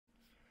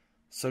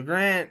So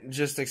Grant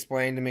just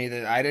explained to me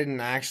that I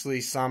didn't actually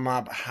sum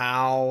up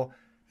how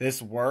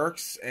this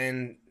works,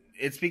 and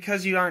it's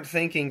because you aren't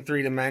thinking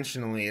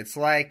three-dimensionally. It's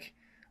like,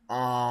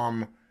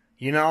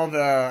 you know,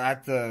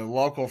 at the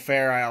local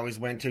fair I always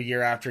went to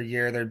year after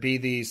year, there'd be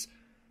these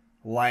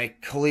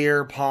like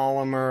clear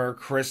polymer,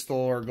 crystal,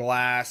 or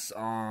glass,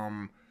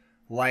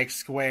 like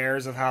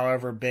squares of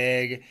however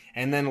big,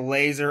 and then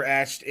laser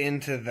etched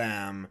into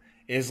them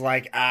is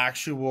like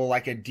actual,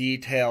 like a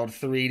detailed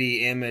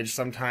 3D image,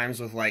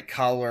 sometimes with like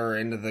color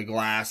into the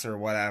glass or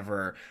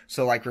whatever.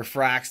 So like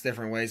refracts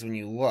different ways when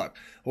you look.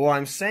 What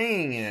I'm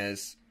saying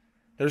is,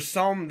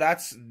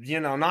 that's, you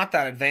know, not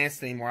that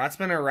advanced anymore. That's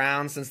been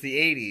around since the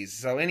 80s.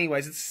 So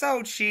anyways, it's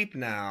so cheap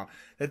now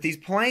that these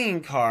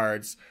playing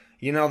cards,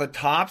 you know, the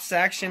top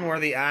section where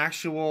the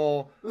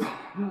actual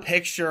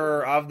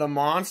picture of the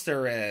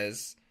monster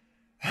is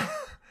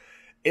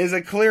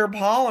a clear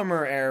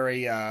polymer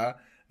area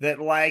that,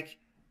 like,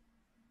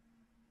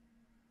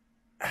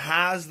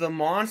 has the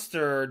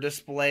monster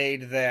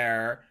displayed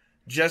there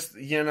just,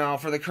 you know,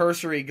 for the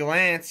cursory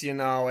glance, you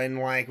know, in,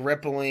 like,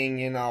 rippling,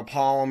 you know,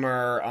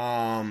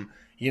 polymer,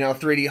 you know,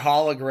 3D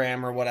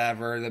hologram or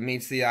whatever that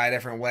meets the eye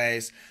different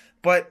ways.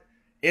 But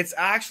it's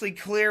actually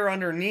clear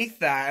underneath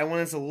that, and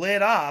when it's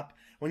lit up,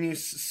 when you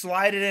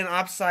slide it in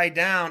upside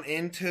down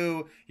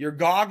into your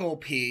goggle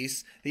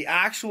piece, the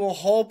actual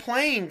whole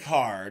playing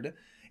card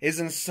is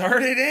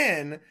inserted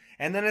in,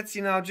 and then it's,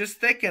 you know, just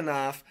thick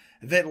enough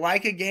that,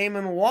 like a Game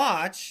 &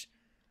 Watch,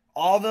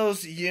 all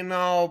those, you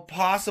know,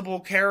 possible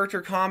character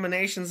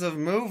combinations of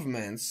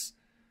movements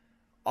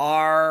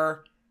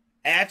are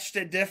etched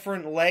at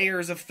different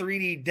layers of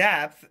 3D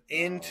depth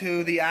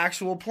into the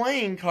actual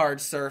playing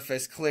card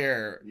surface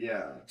clear.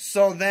 Yeah.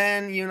 So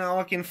then, you know,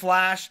 it can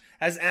flash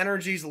as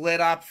energy's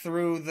lit up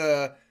through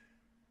to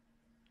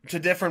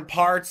different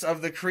parts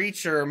of the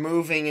creature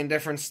moving in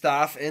different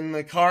stuff in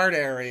the card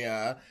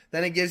area.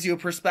 Then it gives you a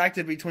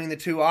perspective between the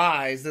two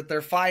eyes that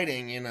they're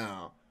fighting, you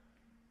know.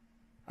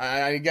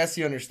 I guess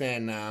you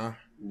understand now.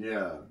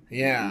 Yeah.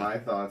 Yeah. My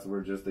thoughts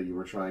were just that you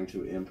were trying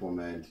to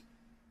implement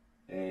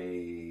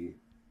a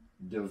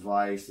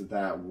device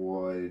that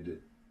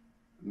would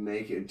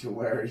make it to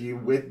where you,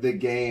 with the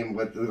game,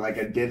 with like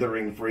a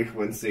dithering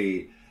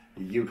frequency,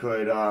 you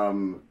could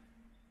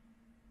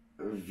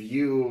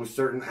view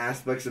certain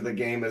aspects of the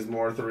game as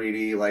more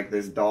 3D, like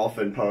this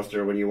dolphin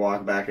poster when you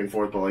walk back and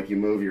forth, but like you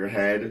move your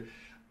head,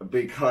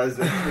 because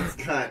it's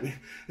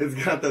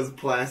got those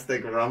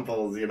plastic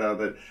rumples, you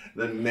know,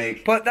 that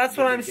make. But that's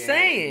what I'm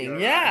saying.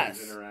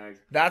 Yes,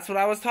 that's what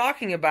I was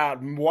talking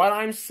about. What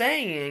I'm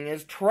saying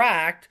is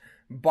tracked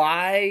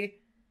by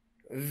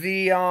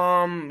the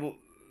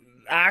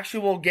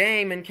actual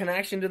game in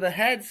connection to the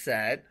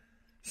headset,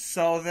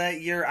 so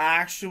that you're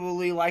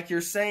actually, like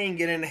you're saying,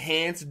 get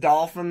enhanced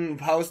dolphin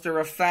poster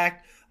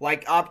effect,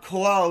 like up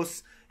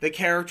close, the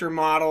character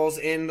models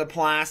in the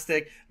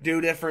plastic do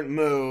different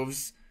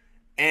moves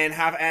and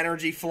have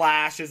energy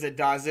flash as it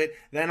does it.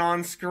 Then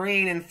on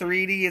screen in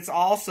 3D, it's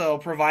also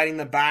providing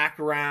the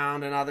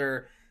background and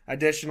other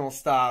additional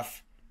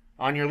stuff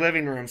on your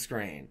living room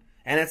screen.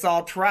 And it's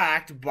all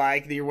tracked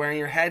by you're wearing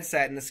your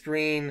headset and the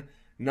screen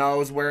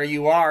knows where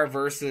you are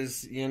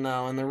versus, you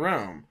know, in the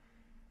room.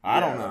 I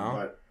don't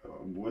know.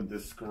 But would the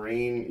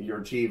screen,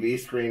 your TV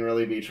screen,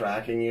 really be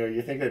tracking you?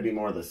 You think that'd be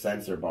more the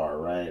sensor bar,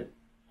 right?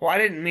 Well, I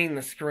didn't mean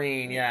the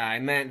screen, yeah. I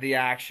meant the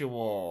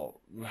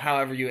actual,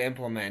 however you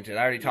implement it.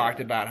 I already talked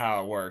about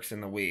how it works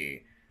in the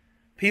Wii.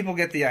 People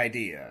get the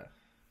idea.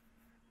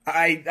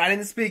 I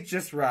didn't speak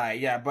just right,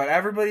 yeah, but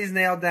everybody's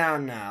nailed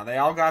down now. They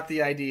all got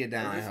the idea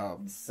down, I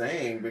hope.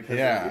 Saying, because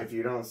if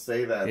you don't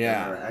say that,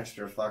 then you're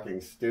extra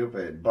fucking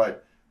stupid.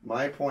 But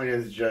my point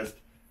is just,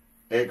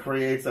 it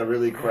creates a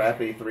really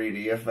crappy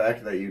 3D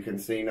effect that you can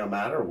see no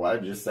matter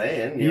what. Just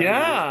saying. You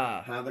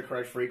know, have the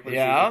correct frequency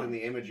within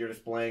the image you're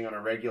displaying on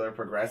a regular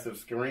progressive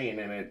screen,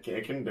 and it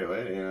can do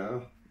it, you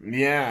know?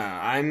 Yeah,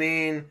 I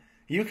mean,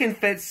 you can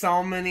fit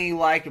so many,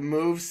 like,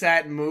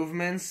 moveset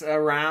movements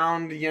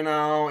around, you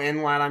know,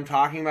 in what I'm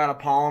talking about,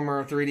 a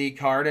polymer 3D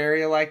card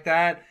area like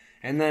that,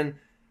 and then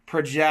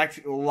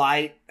project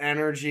light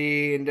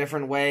energy in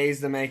different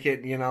ways to make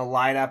it, you know,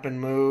 light up and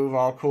move,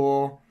 all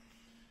cool.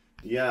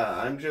 Yeah,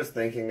 I'm just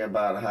thinking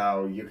about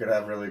how you could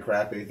have really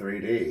crappy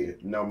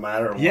 3D, no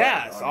matter what.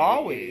 Yes,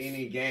 always.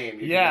 Any game,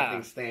 you can have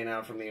things staying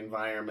out from the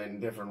environment in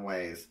different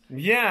ways.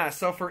 Yeah,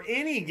 so for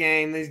any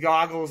game, these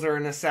goggles are a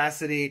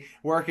necessity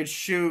where it could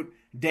shoot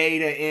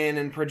data in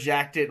and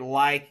project it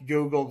like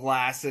Google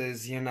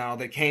Glasses, you know,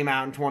 that came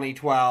out in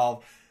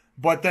 2012,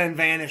 but then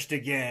vanished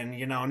again,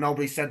 you know,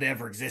 nobody said they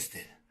ever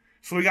existed.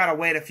 So we gotta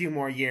wait a few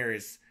more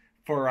years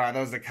for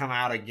those to come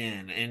out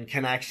again in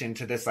connection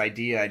to this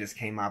idea I just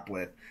came up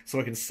with, so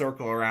it can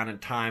circle around in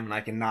time and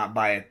I can not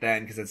buy it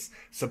then because it's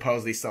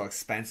supposedly so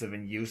expensive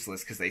and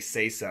useless because they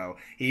say so.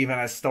 Even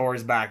as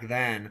stores back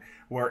then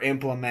were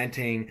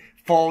implementing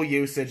full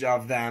usage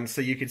of them,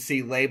 so you could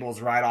see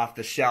labels right off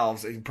the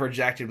shelves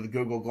projected with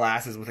Google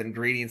Glasses with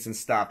ingredients and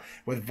stuff,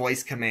 with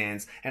voice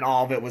commands, and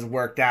all of it was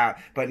worked out.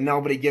 But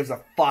nobody gives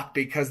a fuck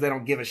because they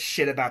don't give a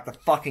shit about the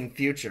fucking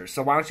future.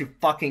 So why don't you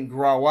fucking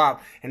grow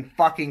up and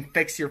fucking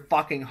fix your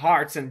fucking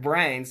hearts and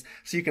brains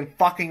so you can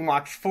fucking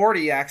watch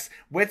 40X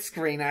with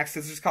Screen X.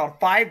 This is called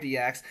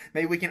 5DX.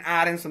 Maybe we can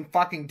add in some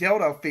fucking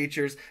dildo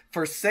features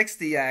for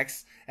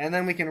 60X, and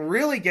then we can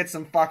really get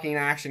some fucking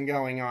action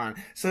going on.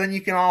 So then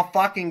you can all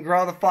fucking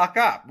grow the fuck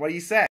up. What do you say?